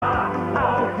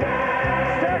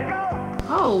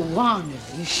Oh, Wanda,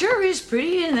 you sure is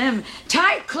pretty in them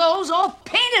tight clothes all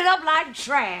painted up like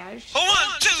trash. 1,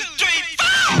 2, 3,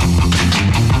 4!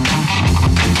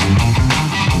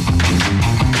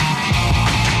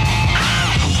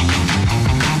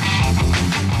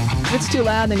 If it's too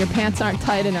loud, then your pants aren't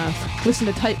tight enough. Listen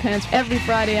to Tight Pants every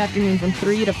Friday afternoon from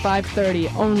 3 to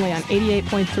 5:30, only on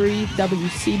 88.3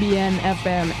 WCBN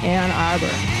FM Ann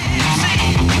Arbor.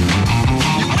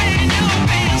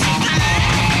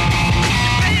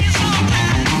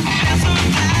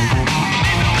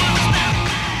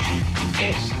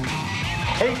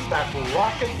 Take that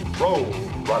rock and roll,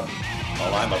 run.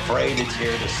 Well, I'm afraid it's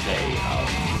here to stay, Howard.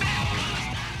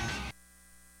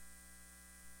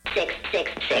 6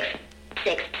 6 6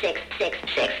 6 6 6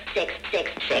 6 6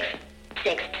 6 6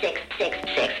 6 6 6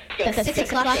 6 The 6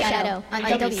 o'clock shadow on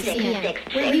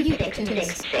WCBN, where you pick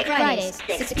tunes. Fridays,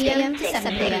 6 p.m. to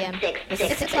 7 p.m. The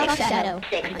 6 o'clock shadow on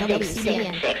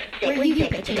WCBN, where you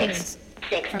pick tunes.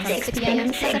 From 6 p.m.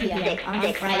 to 7 p.m.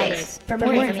 on Fridays. For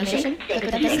more information, go to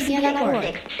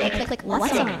WCBN.org and click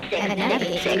What's On and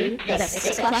navigate to the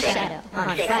 6 o'clock shadow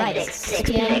on Fridays, 6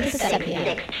 p.m. to 7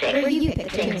 p.m. where you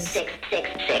pick tunes. 6 6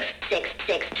 6 6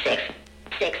 6 6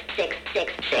 6 6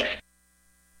 6 6.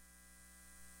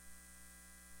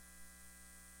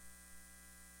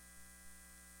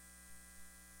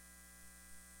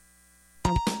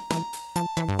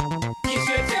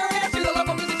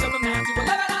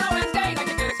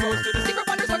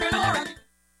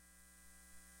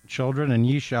 Children, and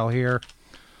ye shall hear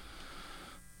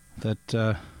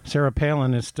that Sarah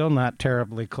Palin is still not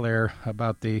terribly clear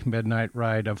about the midnight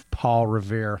ride of Paul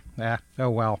Revere. Oh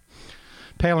well.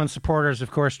 Palin supporters,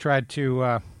 of course, tried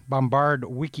to bombard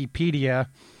Wikipedia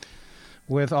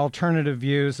with alternative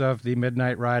views of the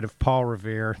midnight ride of Paul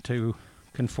Revere to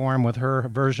conform with her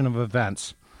version of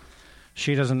events.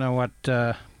 She doesn't know what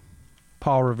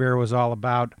Paul Revere was all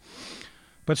about,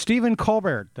 but Stephen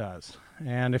Colbert does.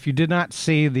 And if you did not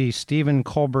see the Stephen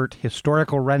Colbert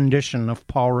historical rendition of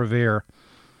Paul Revere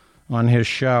on his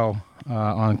show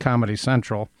on Comedy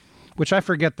Central, which I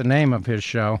forget the name of his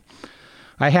show,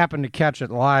 I happened to catch it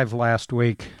live last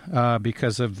week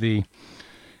because of the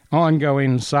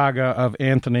ongoing saga of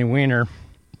Anthony Weiner.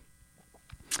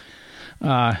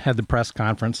 Had the press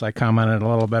conference. I commented a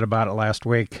little bit about it last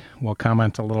week. We'll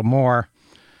comment a little more.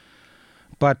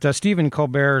 But Stephen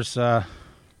Colbert's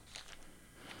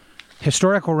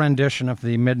historical rendition of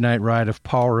the midnight ride of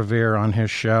Paul Revere on his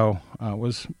show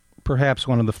was perhaps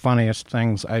one of the funniest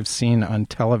things I've seen on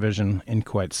television in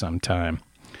quite some time.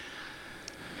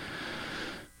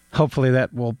 Hopefully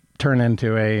that will turn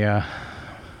into a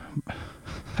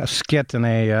skit and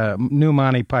a new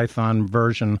Monty Python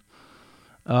version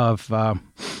of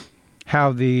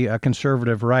how the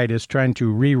conservative right is trying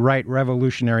to rewrite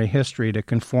revolutionary history to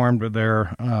conform to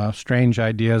their strange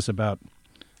ideas about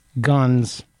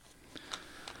guns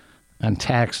and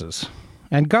taxes,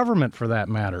 and government for that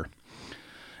matter.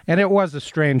 And it was a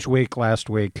strange week last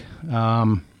week.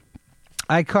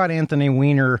 I caught Anthony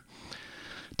Weiner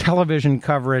television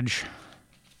coverage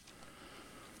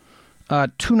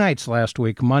 2 nights last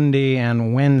week, Monday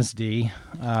and Wednesday.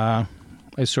 I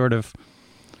sort of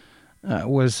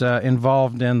was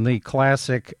involved in the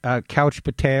classic couch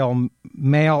potato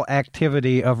male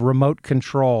activity of remote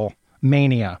control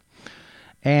mania.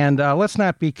 And let's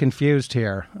not be confused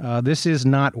here. This is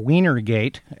not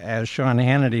Wienergate, as Sean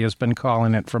Hannity has been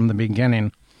calling it from the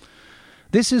beginning.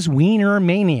 This is Wiener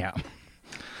Mania.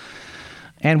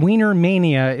 And Wiener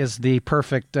Mania is the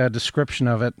perfect description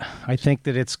of it. I think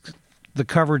that the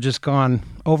coverage has gone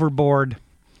overboard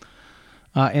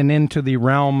and into the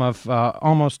realm of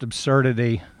almost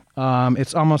absurdity.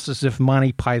 It's almost as if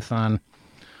Monty Python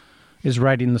is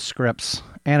writing the scripts.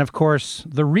 And, of course,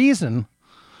 the reason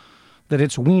that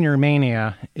it's Wiener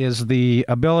Mania is the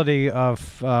ability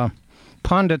of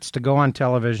pundits to go on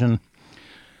television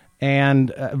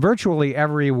and virtually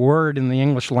every word in the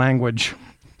English language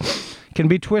can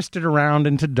be twisted around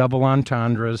into double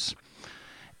entendres,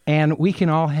 and we can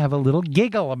all have a little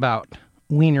giggle about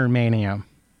Wiener Mania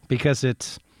because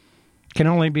it can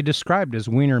only be described as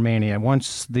Wiener Mania.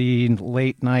 Once the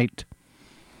late-night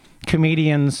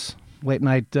comedians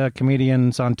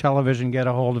on television get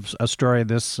a hold of a story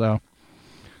this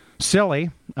silly,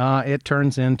 it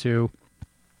turns into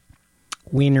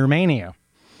Wiener Mania.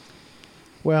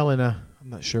 Well, I'm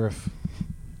not sure if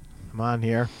I'm on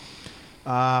here.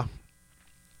 The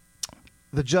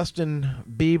Justin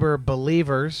Bieber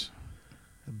believers,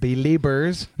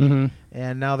 mm-hmm.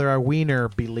 And now there are Wiener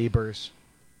believers.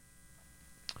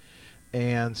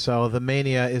 And so the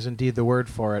mania is indeed the word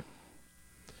for it.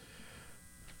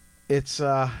 It's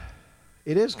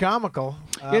It is comical.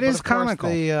 It is but of course, comical.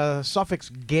 The suffix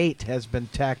 "gate" has been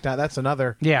tacked on. That's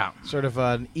another sort of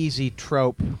an easy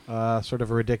trope, sort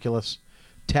of a ridiculous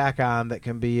tack on that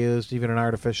can be used, even in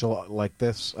artificial like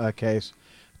this case,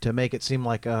 to make it seem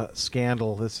like a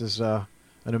scandal. This is an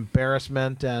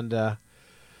embarrassment and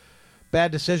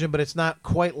bad decision, but it's not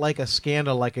quite like a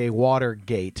scandal like a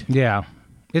Watergate. Yeah.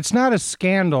 It's not a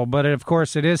scandal, but of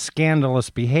course it is scandalous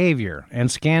behavior. And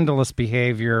scandalous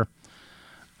behavior,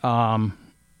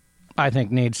 I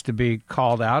think, needs to be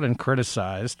called out and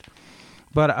criticized.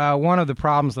 But one of the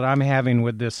problems that I'm having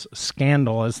with this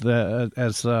scandal is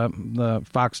the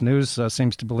Fox News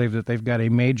seems to believe that they've got a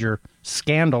major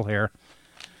scandal here,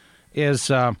 is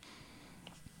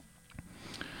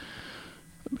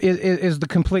the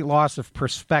complete loss of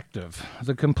perspective,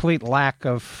 the complete lack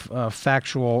of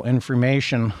factual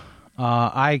information.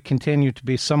 I continue to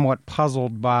be somewhat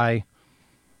puzzled by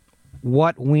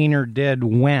what Weiner did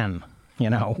when.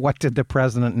 What did the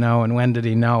president know and when did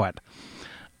he know it?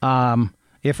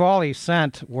 If all he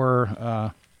sent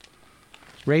were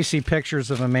racy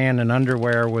pictures of a man in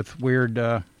underwear with weird...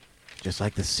 just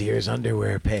like the Sears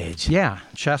underwear page. Yeah,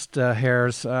 chest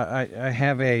hairs. I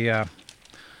have a...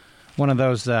 one of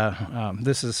those,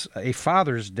 this is a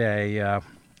Father's Day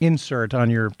insert on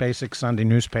your basic Sunday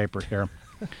newspaper here.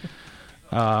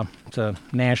 It's a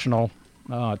national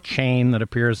chain that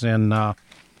appears in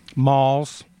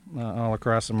malls all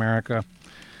across America.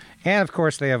 And, of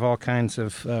course, they have all kinds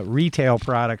of retail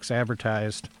products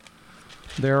advertised.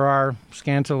 There are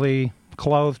scantily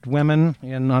clothed women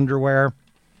in underwear.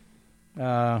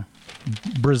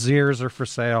 Brasiers are for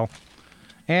sale.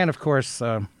 And, of course...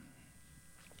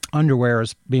 underwear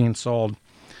is being sold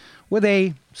with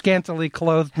a scantily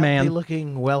clothed man.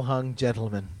 Happy-looking, well-hung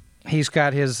gentleman. He's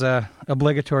got his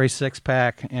obligatory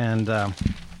six-pack and... et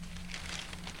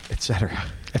cetera.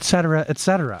 Et cetera, et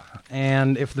cetera.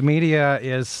 And if the media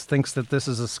thinks that this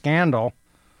is a scandal,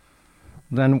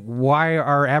 then why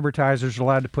are advertisers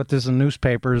allowed to put this in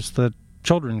newspapers that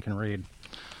children can read?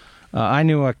 I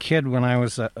knew a kid when I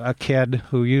was a kid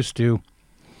who used to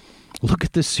look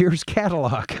at the Sears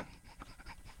catalog.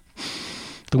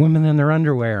 The women in their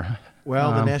underwear.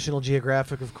 Well, the National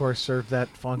Geographic, of course, served that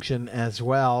function as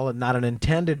well. Not an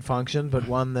intended function, but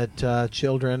one that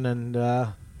children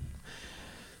and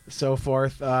so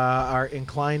forth are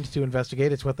inclined to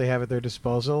investigate. It's what they have at their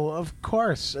disposal. Of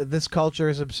course, this culture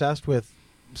is obsessed with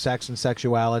sex and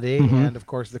sexuality, and, of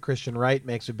course, the Christian right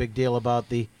makes a big deal about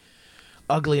the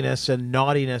ugliness and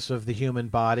naughtiness of the human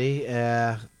body.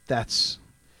 That's,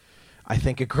 I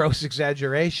think, a gross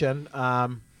exaggeration.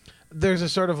 There's a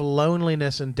sort of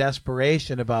loneliness and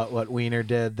desperation about what Weiner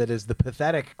did that is the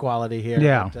pathetic quality here.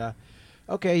 Yeah. But,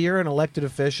 okay, you're an elected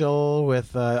official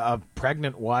with a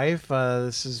pregnant wife.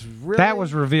 This is really... That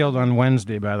was revealed on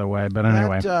Wednesday, by the way, but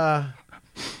anyway.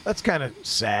 That's kind of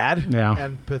sad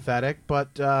and pathetic.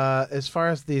 But as far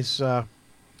as these...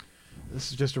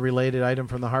 this is just a related item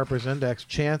from the Harper's Index.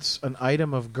 Chance, an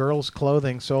item of girls'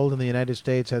 clothing sold in the United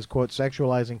States has, quote,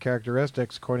 sexualizing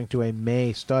characteristics, according to a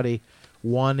May study.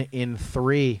 1 in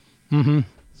 3. Mm-hmm.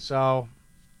 So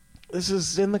this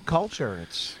is in the culture.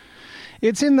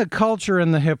 It's in the culture,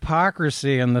 and the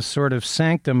hypocrisy and the sort of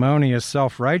sanctimonious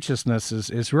self-righteousness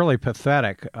is really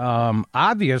pathetic.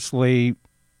 Obviously,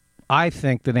 I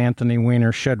think that Anthony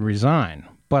Weiner should resign,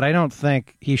 but I don't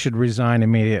think he should resign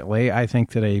immediately. I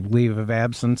think that a leave of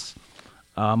absence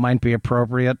might be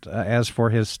appropriate. As for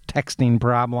his texting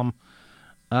problem,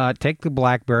 take the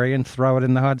BlackBerry and throw it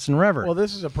in the Hudson River. Well,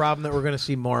 this is a problem that we're going to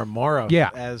see more and more of. Yeah.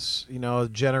 As,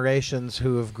 generations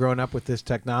who have grown up with this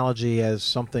technology as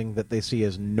something that they see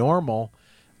as normal,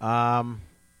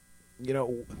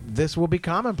 this will be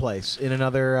commonplace in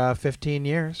another 15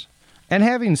 years. And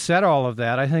having said all of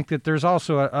that, I think that there's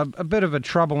also a bit of a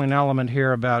troubling element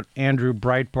here about Andrew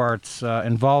Breitbart's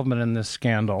involvement in this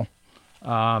scandal.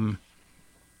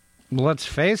 Let's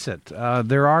face it,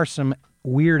 there are some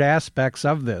weird aspects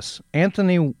of this.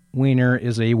 Anthony Weiner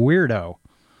is a weirdo.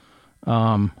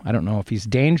 I don't know if he's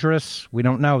dangerous. We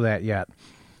don't know that yet.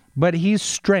 But he's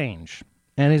strange,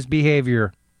 and his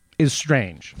behavior is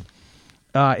strange.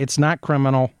 It's not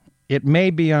criminal. It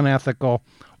may be unethical.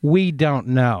 We don't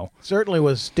know. Certainly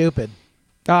was stupid.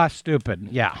 Stupid,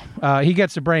 yeah. He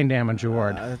gets a brain damage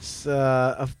award.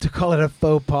 To call it a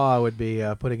faux pas would be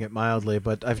putting it mildly,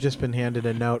 but I've just been handed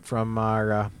a note from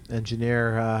our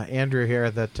engineer, Andrew, here,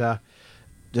 that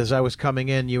as I was coming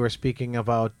in, you were speaking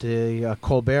about the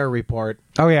Colbert Report.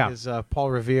 Oh, yeah. His Paul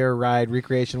Revere ride,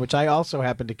 Recreation, which I also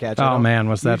happened to catch. Oh, man,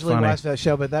 was that funny. I usually watch that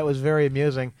show, but that was very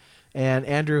amusing. And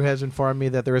Andrew has informed me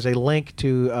that there is a link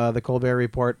to the Colbert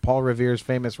Report, Paul Revere's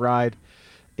famous ride,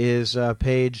 is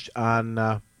paged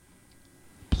on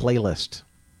playlist.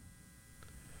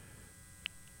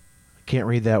 Can't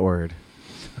read that word.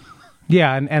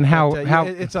 Yeah, and how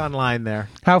it's online there.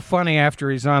 How funny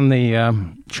after he's on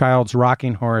the child's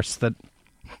rocking horse that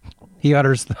he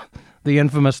utters the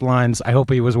infamous lines, "I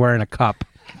hope he was wearing a cup."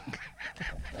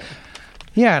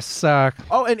 Yes.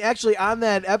 Oh, and actually on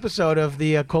that episode of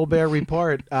the Colbert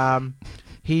Report,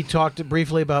 he talked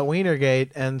briefly about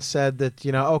Wienergate and said that,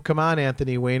 oh, come on,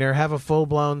 Anthony Weiner, have a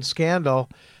full-blown scandal.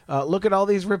 Look at all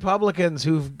these Republicans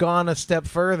who've gone a step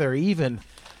further, even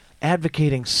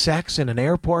advocating sex in an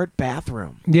airport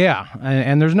bathroom. Yeah,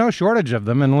 and there's no shortage of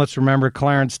them. And let's remember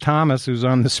Clarence Thomas, who's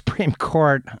on the Supreme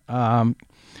Court.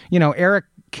 Eric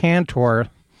Cantor,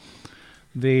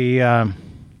 the...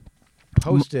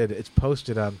 It's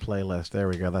posted on playlist. There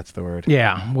we go. That's the word.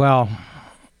 Yeah, well,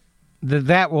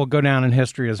 that will go down in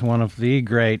history as one of the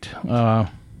great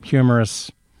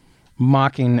humorous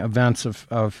mocking events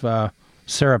of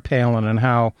Sarah Palin, and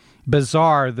how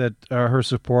bizarre that her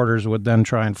supporters would then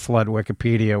try and flood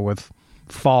Wikipedia with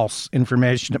false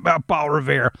information about Paul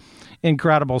Revere.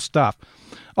 Incredible stuff.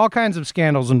 All kinds of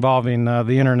scandals involving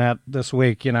the internet this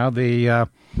week. The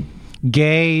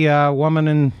gay woman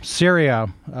in Syria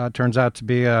turns out to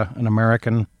be an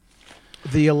American.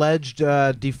 The alleged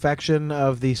defection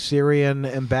of the Syrian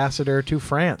ambassador to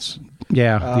France.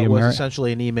 Yeah, was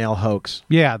essentially an email hoax.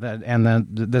 Yeah, and then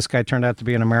this guy turned out to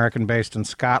be an American based in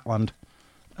Scotland.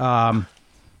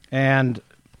 And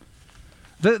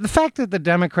the fact that the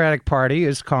Democratic Party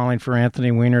is calling for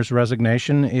Anthony Weiner's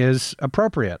resignation is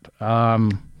appropriate.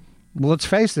 Let's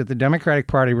face it, the Democratic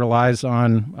Party relies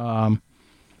on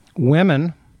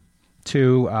women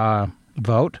to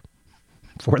vote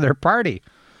for their party.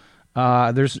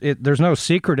 There's no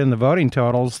secret in the voting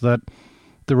totals that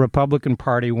the Republican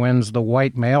Party wins the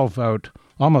white male vote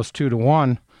almost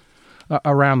 2-1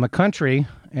 around the country,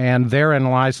 and therein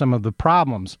lie some of the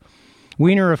problems.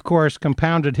 Weiner, of course,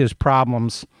 compounded his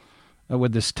problems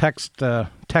with this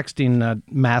texting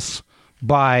mess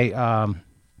by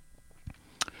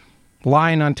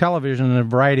lying on television in a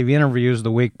variety of interviews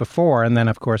the week before, and then,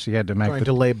 of course, he had to make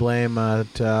to lay blame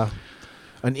at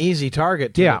an easy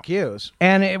target to accuse.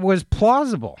 And it was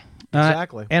plausible.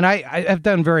 Exactly. And I've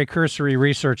done very cursory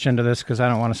research into this because I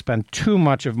don't want to spend too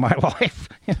much of my life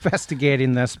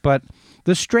investigating this, but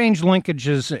the strange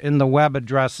linkages in the web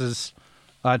addresses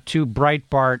to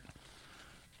Breitbart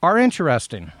are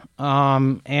interesting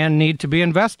and need to be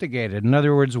investigated. In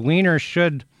other words, Weiner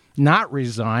should not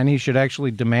resign. He should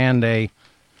actually demand a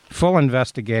full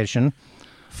investigation.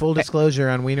 Full disclosure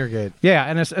on Wienergate. Yeah,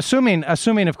 and assuming,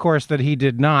 of course, that he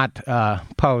did not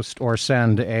post or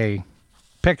send a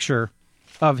picture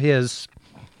of his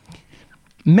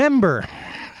member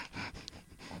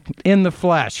in the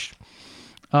flesh.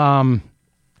 How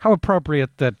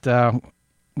appropriate that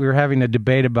we were having a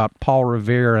debate about Paul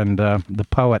Revere and the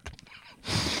poet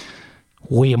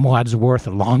William Wordsworth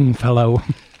Longfellow.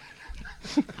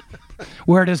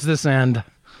 Where does this end?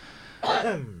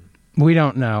 We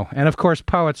don't know. And, of course,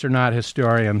 poets are not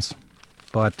historians.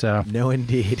 But no,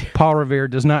 indeed. Paul Revere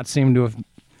does not seem to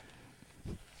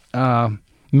have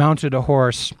mounted a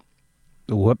horse,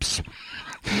 whoops,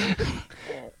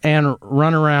 and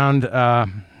run around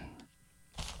the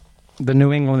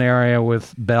New England area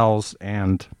with bells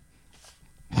and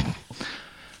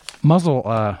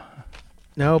muzzle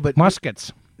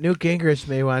muskets. Newt Gingrich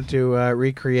may want to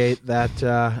recreate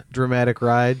that dramatic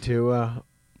ride to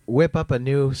whip up a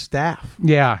new staff.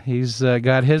 Yeah, he's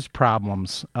got his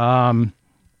problems. I,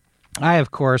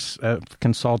 of course,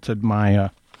 consulted my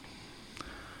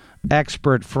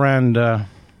expert friend,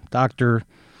 Dr.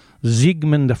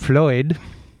 Sigmund Freud,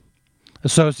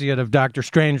 associate of Dr.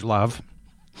 Strangelove,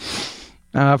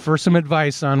 for some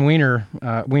advice on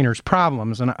Weiner's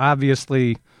problems. And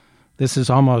obviously, this is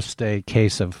almost a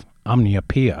case of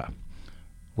omniopia,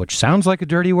 which sounds like a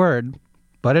dirty word,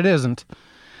 but it isn't.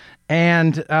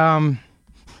 And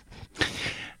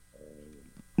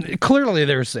clearly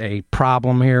there's a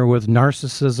problem here with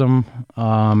narcissism,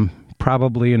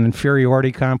 probably an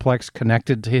inferiority complex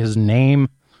connected to his name.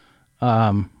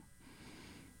 Anthony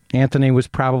was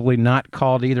probably not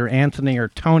called either Anthony or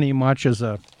Tony much as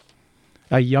a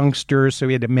youngster, so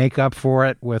he had to make up for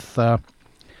it with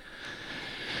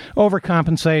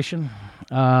overcompensation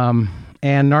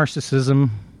and narcissism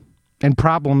and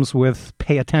problems with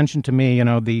pay attention to me,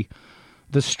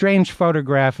 the strange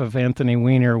photograph of Anthony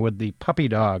Weiner with the puppy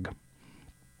dog.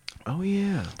 Oh,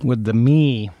 yeah. With the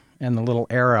me and the little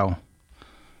arrow.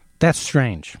 That's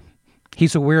strange.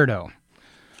 He's a weirdo.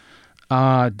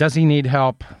 Does he need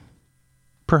help?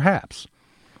 Perhaps.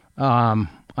 I'm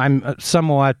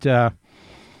somewhat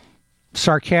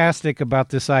sarcastic about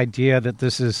this idea that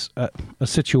this is a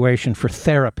situation for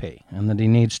therapy and that he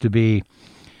needs to be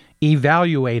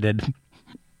evaluated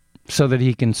so that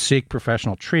he can seek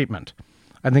professional treatment.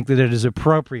 I think that it is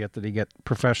appropriate that he get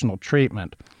professional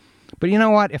treatment. But you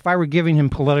know what? If I were giving him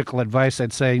political advice,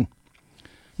 I'd say,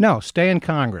 no, stay in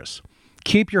Congress.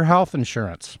 Keep your health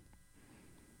insurance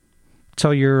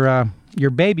till your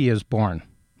baby is born.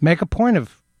 Make a point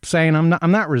of saying, I'm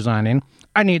not resigning.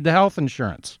 I need the health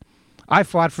insurance. I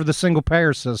fought for the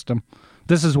single-payer system.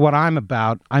 This is what I'm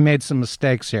about. I made some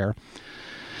mistakes here.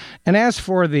 And as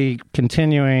for the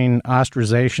continuing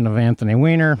ostracization of Anthony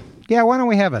Weiner, yeah, why don't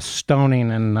we have a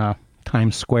stoning in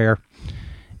Times Square?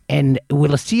 And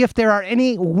we'll see if there are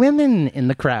any women in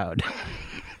the crowd.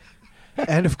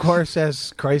 And, of course,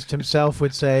 as Christ himself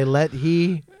would say, let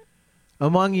he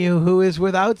among you who is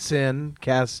without sin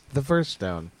cast the first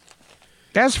stone.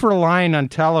 As for lying on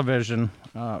television,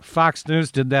 Fox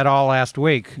News did that all last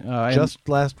week. Just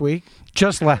last week?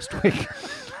 Just last week.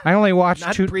 I only watched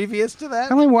Not previous to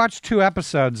that? I only watched 2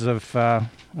 episodes of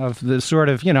the sort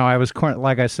of, I was,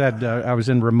 like I said, I was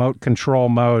in remote control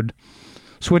mode,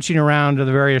 switching around to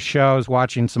the various shows,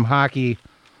 watching some hockey,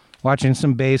 watching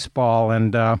some baseball,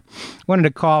 and wanted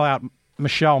to call out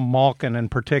Michelle Malkin in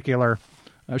particular.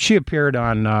 She appeared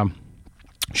on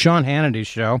Sean Hannity's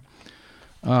show.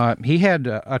 He had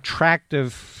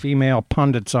attractive female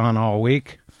pundits on all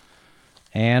week,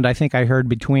 and I think I heard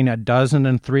between 12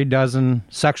 and 3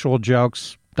 sexual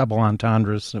jokes, double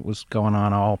entendres that was going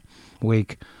on all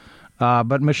week.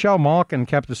 But Michelle Malkin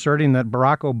kept asserting that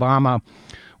Barack Obama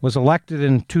was elected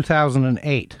in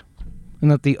 2008,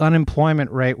 and that the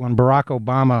unemployment rate when Barack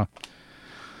Obama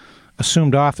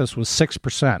assumed office was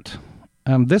 6%.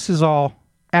 This is all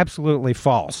absolutely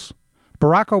false.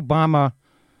 Barack Obama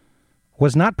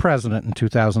was not president in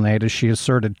 2008, as she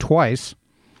asserted twice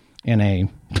in a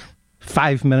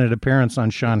 5-minute appearance on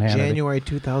Sean Hannity. January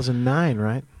 2009,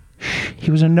 right?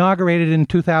 He was inaugurated in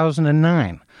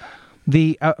 2009.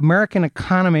 The American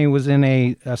economy was in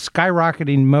a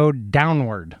skyrocketing mode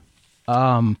downward.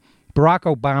 Barack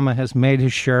Obama has made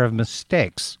his share of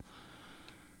mistakes,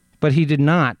 but he did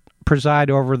not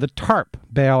preside over the TARP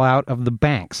bailout of the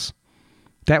banks.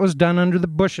 That was done under the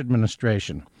Bush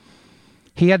administration.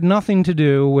 He had nothing to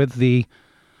do with the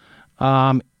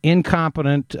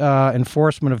incompetent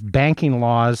enforcement of banking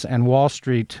laws and Wall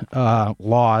Street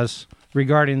laws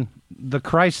regarding the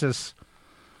crisis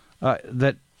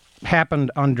that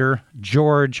happened under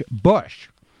George Bush.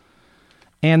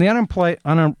 And the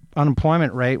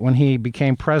unemployment rate when he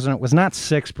became president was not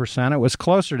 6%. It was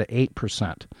closer to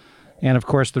 8%. And, of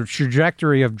course, the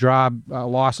trajectory of job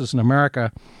losses in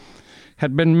America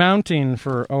had been mounting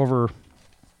for over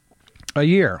a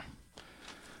year.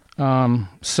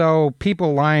 So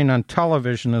people lying on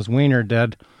television, as Weiner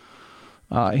did,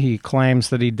 he claims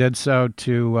that he did so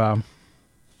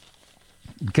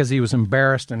because he was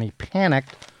embarrassed and he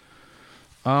panicked.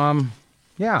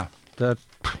 Yeah, that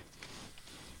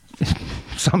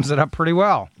sums it up pretty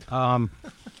well.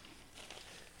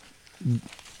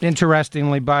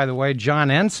 Interestingly, by the way, John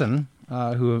Ensign,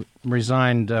 who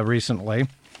resigned recently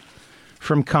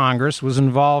from Congress, was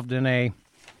involved in a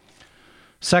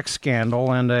sex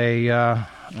scandal and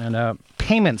a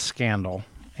payment scandal,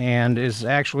 and is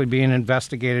actually being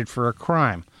investigated for a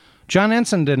crime. John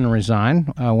Ensign didn't resign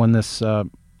when this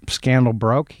scandal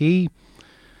broke. He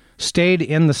stayed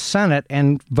in the Senate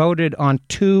and voted on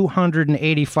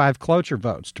 285 cloture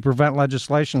votes to prevent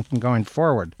legislation from going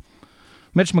forward.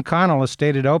 Mitch McConnell has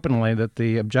stated openly that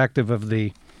the objective of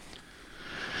the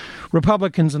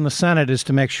Republicans in the Senate is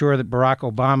to make sure that Barack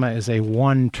Obama is a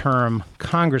one-term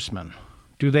congressman.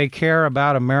 Do they care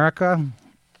about America?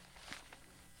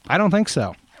 I don't think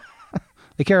so.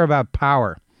 They care about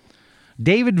power.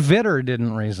 David Vitter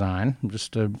didn't resign,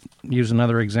 just to use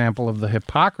another example of the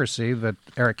hypocrisy that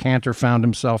Eric Cantor found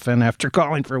himself in after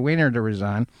calling for Weiner to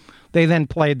resign. They then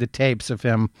played the tapes of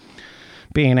him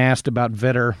being asked about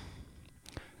Vitter.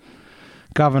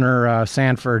 Governor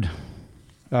Sanford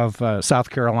of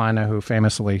South Carolina, who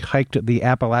famously hiked the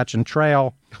Appalachian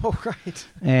Trail. Oh, right.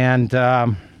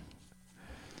 And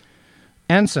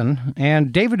Ensign.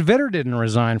 And David Vitter didn't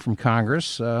resign from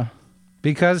Congress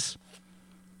because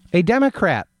a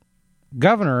Democratic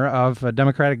governor of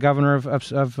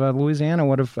Louisiana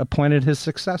would have appointed his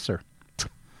successor.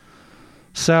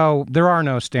 So there are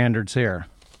no standards here.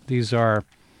 These are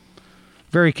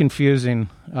very confusing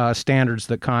standards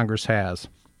that Congress has.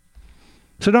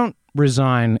 So don't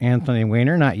resign, Anthony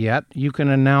Weiner, not yet. You can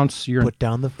announce your... Put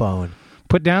down the phone.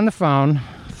 Put down the phone,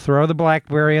 throw the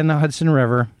BlackBerry in the Hudson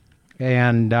River,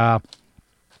 and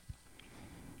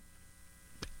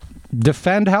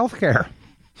defend health care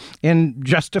in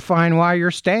justifying why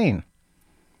you're staying.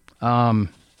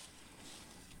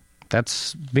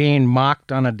 That's being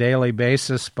mocked on a daily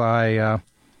basis by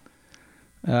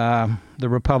the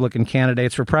Republican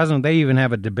candidates for president. They even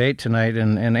have a debate tonight.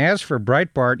 And as for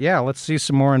Breitbart, yeah, let's see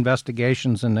some more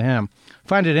investigations into him.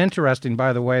 Find it interesting,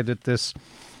 by the way, that this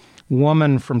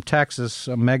woman from Texas,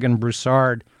 Megan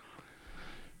Broussard,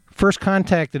 first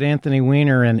contacted Anthony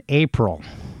Weiner in April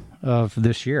of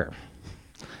this year.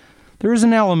 There is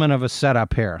an element of a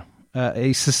setup here,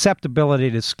 a susceptibility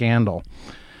to scandal.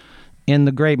 In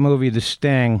the great movie The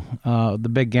Sting, the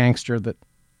big gangster that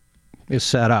is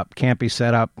set up can't be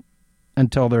set up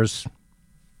until there's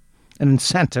an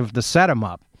incentive to set him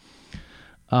up.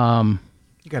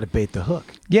 You got to bait the hook.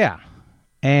 Yeah.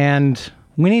 And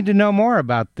we need to know more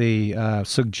about the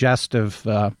suggestive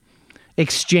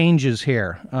exchanges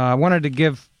here. I wanted to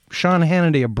give Sean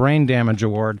Hannity a brain damage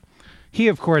award. He,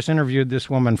 of course, interviewed this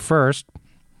woman first,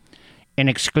 in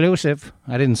exclusive.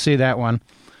 I didn't see that one.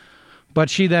 But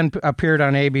she then appeared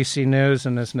on ABC News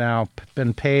and has now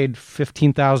been paid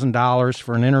 $15,000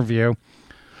 for an interview.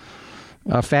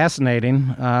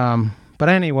 Fascinating. But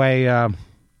anyway,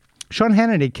 Sean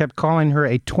Hannity kept calling her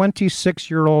a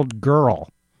 26-year-old girl.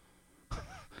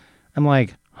 I'm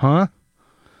like, huh?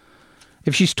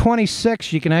 If she's 26,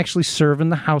 she can actually serve in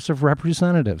the House of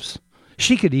Representatives.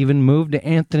 She could even move to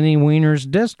Anthony Weiner's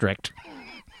district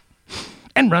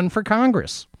and run for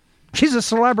Congress. She's a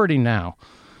celebrity now.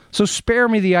 So spare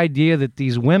me the idea that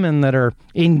these women that are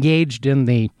engaged in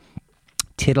the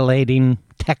titillating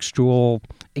textual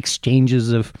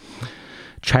exchanges of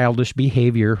childish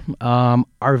behavior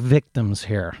are victims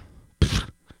here. Pfft,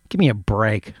 give me a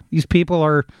break. These people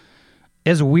are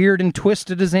as weird and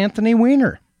twisted as Anthony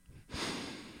Weiner.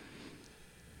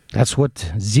 That's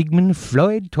what Sigmund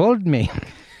Freud told me.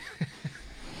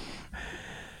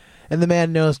 And the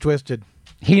man knows Twisted.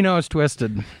 He knows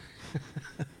Twisted.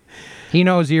 He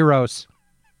knows Eros.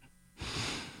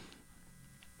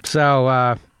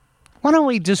 So, why don't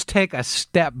we just take a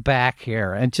step back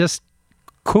here and just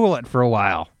cool it for a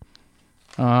while?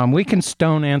 We can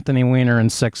stone Anthony Weiner in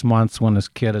 6 months when his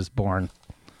kid is born.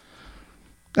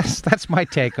 That's my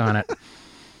take on it.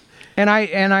 And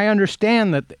I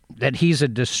understand that he's a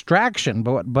distraction,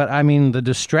 but I mean the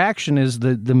distraction is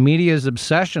the media's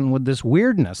obsession with this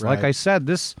weirdness. Right. Like I said,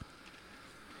 this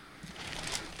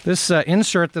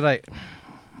insert that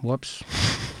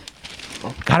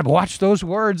gotta watch those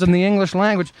words in the English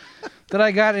language that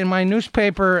I got in my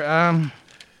newspaper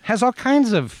has all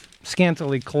kinds of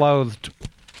scantily clothed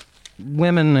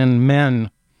women and men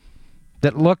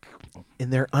that look in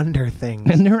their under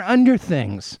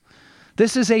things.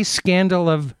 This is a scandal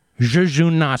of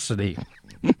jejunacity,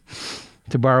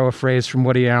 to borrow a phrase from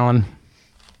Woody Allen.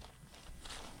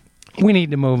 We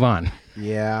need to move on.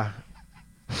 Yeah.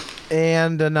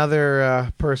 And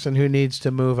another person who needs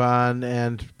to move on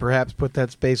and perhaps put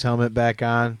that space helmet back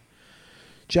on.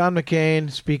 John McCain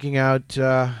speaking out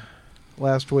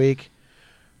last week,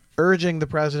 urging the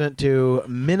president to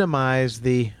minimize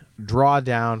the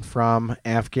drawdown from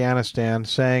Afghanistan,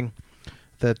 saying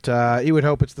that he would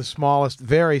hope it's the smallest,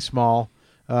 very small,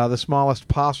 the smallest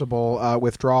possible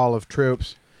withdrawal of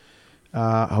troops.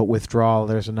 Withdrawal,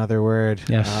 there's another word.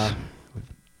 Yes.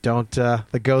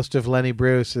 The ghost of Lenny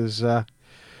Bruce is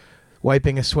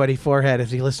wiping a sweaty forehead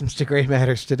as he listens to Gray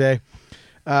Matters today.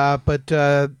 But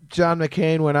John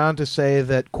McCain went on to say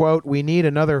that, quote, "We need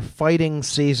another fighting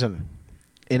season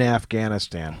in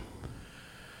Afghanistan."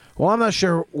 Well, I'm not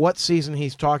sure what season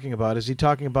he's talking about. Is he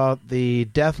talking about the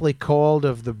deathly cold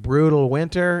of the brutal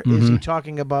winter? Mm-hmm. Is he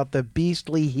talking about the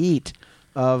beastly heat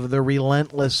of the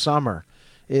relentless summer?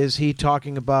 Is he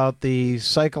talking about the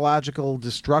psychological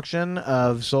destruction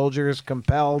of soldiers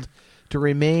compelled to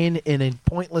remain in a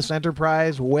pointless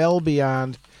enterprise well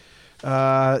beyond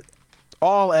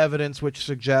all evidence which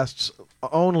suggests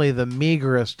only the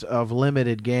meagerest of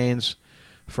limited gains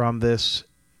from this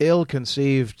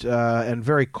ill-conceived and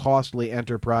very costly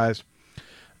enterprise?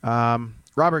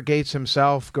 Robert Gates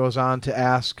himself goes on to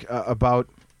ask about,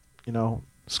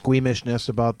 squeamishness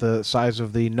about the size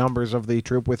of the numbers of the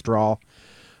troop withdrawal.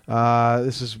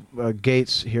 This is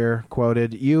Gates here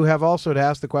quoted. "You have also to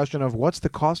ask the question of what's the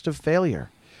cost of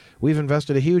failure? We've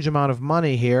invested a huge amount of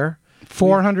money here.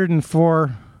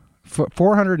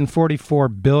 444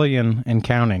 billion and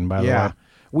counting, by the way.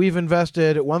 We've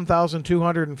invested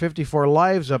 1,254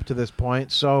 lives up to this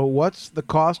point. So what's the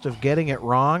cost of getting it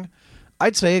wrong?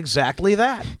 I'd say exactly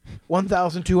that.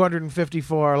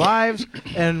 1,254 lives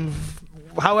and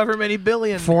however many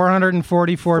billion.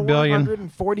 444 billion.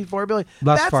 444 billion.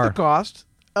 Thus That's far. the cost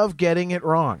of getting it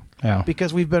wrong. Yeah.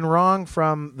 Because we've been wrong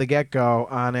from the get-go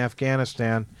on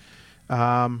Afghanistan.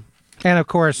 And, of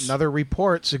course, another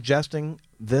report suggesting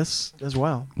this as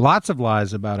well. Lots of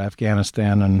lies about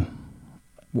Afghanistan and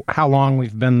how long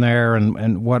we've been there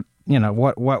and what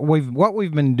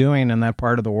we've been doing in that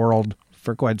part of the world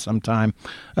for quite some time.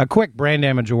 A quick brain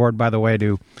damage award, by the way,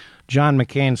 to John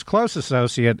McCain's close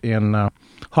associate in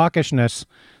hawkishness.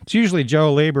 It's usually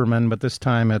Joe Lieberman, but this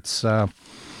time it's the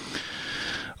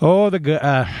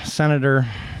senator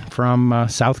from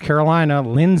South Carolina,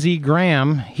 Lindsey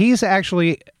Graham. He's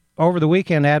actually over the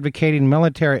weekend advocating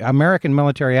American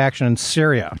military action in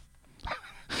Syria.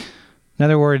 In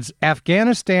other words,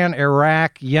 Afghanistan,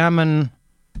 Iraq, Yemen,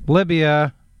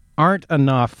 Libya aren't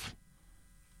enough.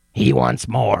 He wants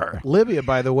more. Libya,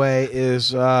 by the way,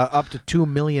 is up to $2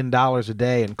 million a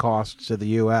day in costs to the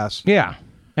U.S. Yeah.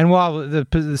 And while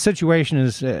the situation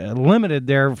is limited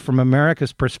there from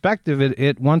America's perspective,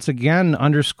 it once again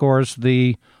underscores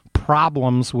the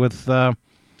problems with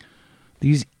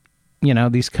these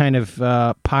kind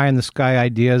of pie-in-the-sky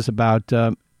ideas about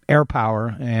air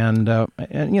power and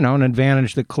an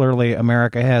advantage that clearly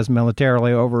America has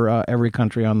militarily over every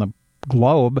country on the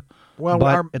globe. Well,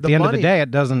 but at the end of the day, it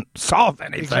doesn't solve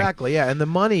anything. Exactly, yeah. And the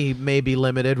money may be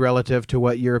limited relative to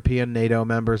what European NATO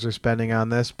members are spending on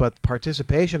this, but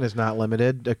participation is not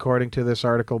limited, according to this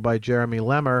article by Jeremy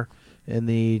Lemmer in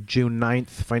the June 9th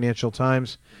Financial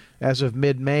Times. As of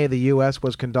mid-May, the U.S.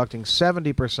 was conducting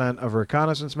 70% of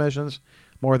reconnaissance missions,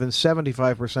 more than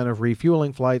 75% of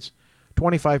refueling flights,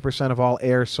 25% of all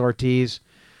air sorties.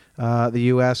 The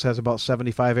U.S. has about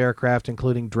 75 aircraft,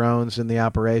 including drones, in the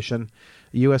operation.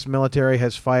 The U.S. military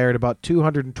has fired about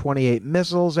 228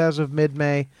 missiles as of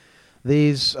mid-May.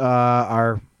 These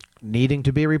are needing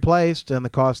to be replaced, and the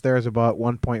cost there is about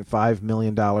 $1.5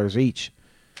 million each.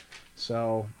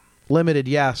 So, limited,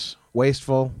 yes.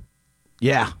 Wasteful,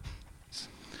 yeah.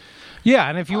 Yeah,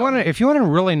 and if you want to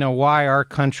really know why our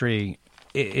country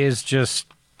is just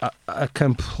a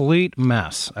complete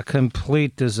mess, a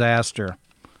complete disaster,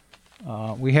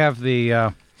 we have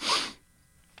the...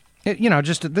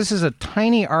 this is a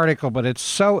tiny article, but it's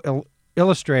so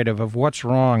illustrative of what's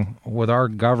wrong with our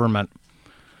government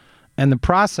and the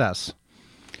process.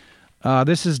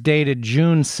 This is dated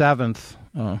June 7th,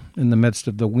 in the midst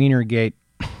of the Wienermania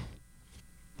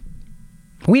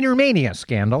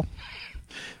scandal.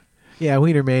 Yeah,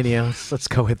 Wienermania. Let's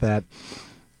go with that.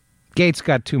 Gates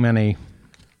got too many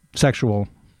sexual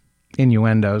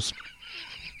innuendos.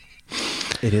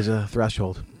 It is a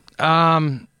threshold.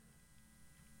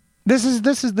 This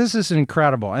is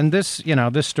incredible, and this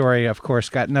story, of course,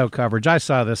 got no coverage. I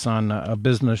saw this on a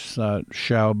business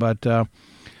show, but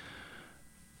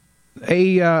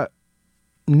a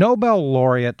Nobel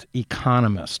laureate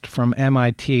economist from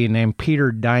MIT named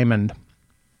Peter Diamond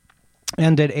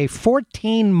ended a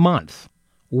 14-month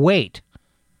wait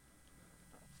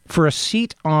for a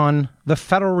seat on the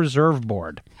Federal Reserve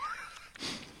Board.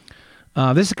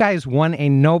 This guy has won a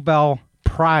Nobel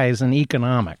Prize in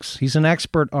economics. He's an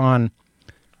expert on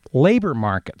labor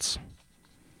markets.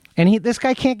 And this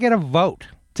guy can't get a vote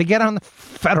to get on the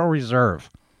Federal Reserve.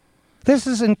 This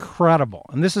is incredible.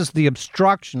 And this is the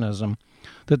obstructionism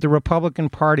that the Republican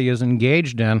Party is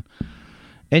engaged in.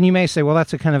 And you may say, well,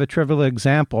 that's a kind of a trivial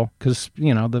example because,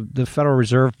 the Federal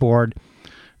Reserve Board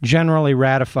generally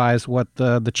ratifies what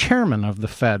the chairman of the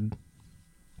Fed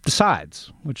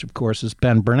decides, which, of course, is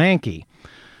Ben Bernanke.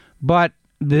 But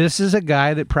this is a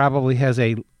guy that probably has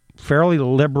a fairly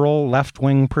liberal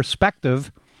left-wing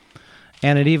perspective,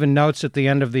 and it even notes at the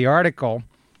end of the article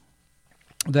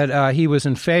that he was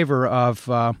in favor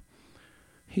of,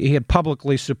 he had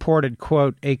publicly supported,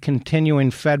 quote, a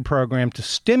continuing Fed program to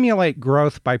stimulate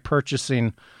growth by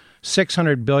purchasing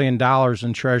 $600 billion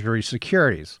in Treasury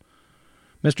securities.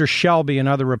 Mr. Shelby and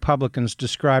other Republicans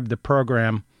described the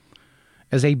program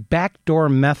as a backdoor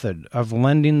method of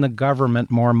lending the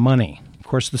government more money. Of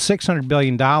course, the $600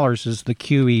 billion is the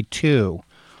QE2.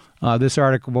 This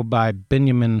article by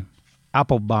Benjamin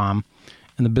Applebaum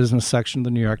in the business section of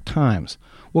the New York Times.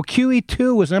 Well,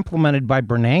 QE2 was implemented by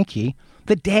Bernanke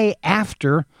the day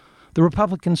after the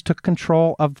Republicans took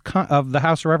control of the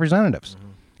House of Representatives. Mm-hmm.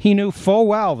 He knew full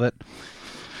well that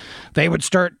they would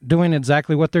start doing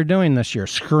exactly what they're doing this year,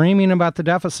 screaming about the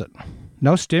deficit.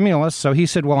 No stimulus, so he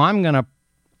said, well, I'm going to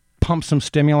pump some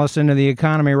stimulus into the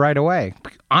economy right away.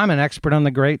 I'm an expert on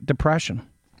the Great Depression.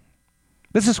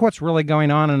 This is what's really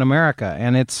going on in America,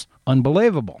 and it's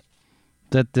unbelievable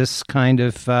that this kind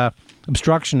of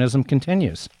obstructionism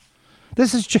continues.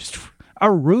 This is just a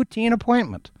routine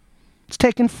appointment. It's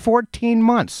taken 14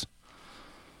 months.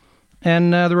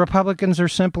 And the Republicans are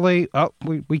simply,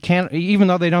 we can't, even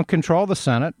though they don't control the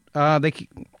Senate,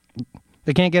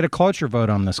 they can't get a cloture vote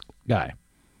on this guy.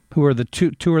 Who are the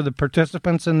two of the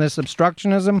participants in this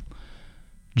obstructionism?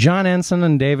 John Ensign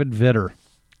and David Vitter.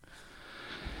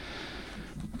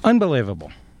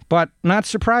 Unbelievable, but not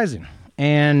surprising,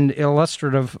 and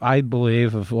illustrative, I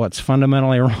believe, of what's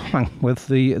fundamentally wrong with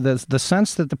the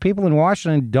sense that the people in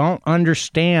Washington don't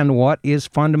understand what is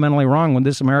fundamentally wrong with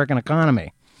this American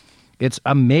economy. It's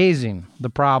amazing the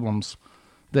problems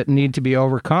that need to be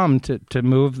overcome to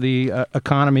move the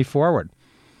economy forward.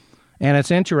 And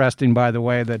it's interesting, by the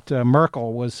way, that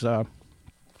Merkel was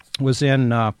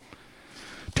in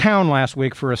town last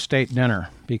week for a state dinner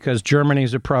because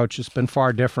Germany's approach has been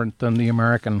far different than the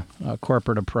American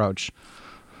corporate approach.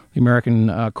 The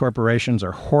American corporations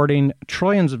are hoarding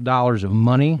trillions of dollars of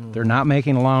money. They're not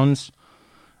making loans.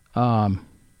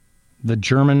 The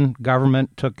German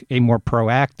government took a more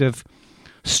proactive,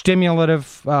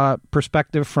 stimulative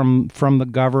perspective from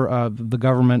the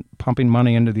government pumping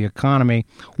money into the economy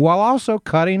while also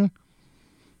cutting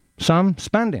some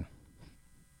spending.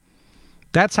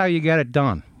 That's how you get it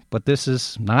done. But this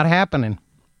is not happening.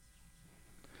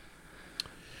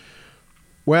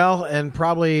 Well, and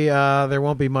probably there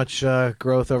won't be much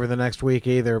growth over the next week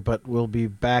either, but we'll be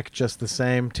back just the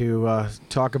same to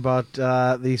talk about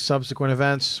the subsequent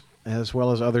events as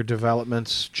well as other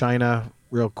developments. China,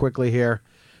 real quickly here,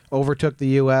 overtook the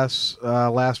U.S.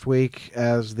 Last week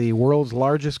as the world's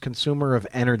largest consumer of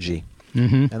energy.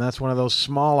 Mm-hmm. And that's one of those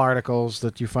small articles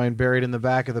that you find buried in the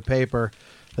back of the paper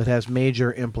that has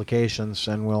major implications,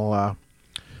 and we'll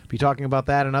be talking about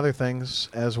that and other things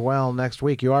as well next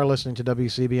week. You are listening to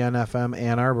WCBN FM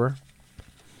Ann Arbor.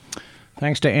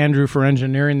 Thanks to Andrew for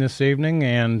engineering this evening,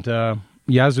 and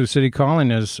Yazoo City Calling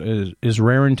is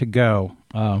raring to go,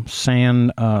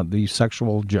 sans the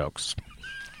sexual jokes.